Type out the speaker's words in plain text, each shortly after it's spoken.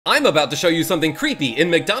I'm about to show you something creepy in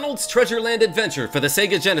McDonald's Treasureland Adventure for the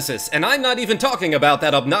Sega Genesis, and I'm not even talking about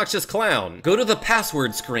that obnoxious clown. Go to the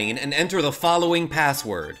password screen and enter the following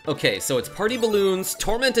password. Okay, so it's Party Balloons,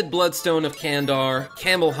 Tormented Bloodstone of Kandar,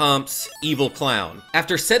 Camel Humps, Evil Clown.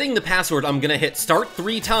 After setting the password, I'm gonna hit start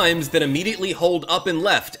 3 times, then immediately hold up and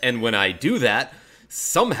left, and when I do that,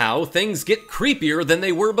 somehow, things get creepier than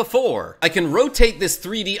they were before. I can rotate this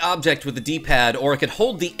 3D object with the D-pad, or I could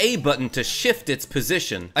hold the A button to shift its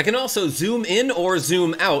position. I can also zoom in or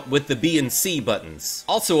zoom out with the B and C buttons.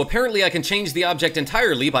 Also, apparently I can change the object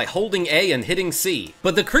entirely by holding A and hitting C.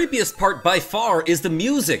 But the creepiest part by far is the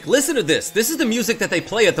music. Listen to this. This is the music that they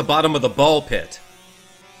play at the bottom of the ball pit.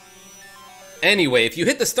 Anyway, if you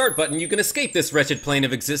hit the start button, you can escape this wretched plane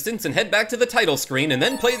of existence and head back to the title screen and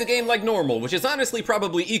then play the game like normal, which is honestly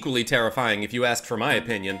probably equally terrifying if you ask for my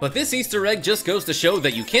opinion. But this Easter egg just goes to show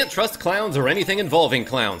that you can't trust clowns or anything involving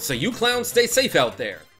clowns, so you clowns stay safe out there.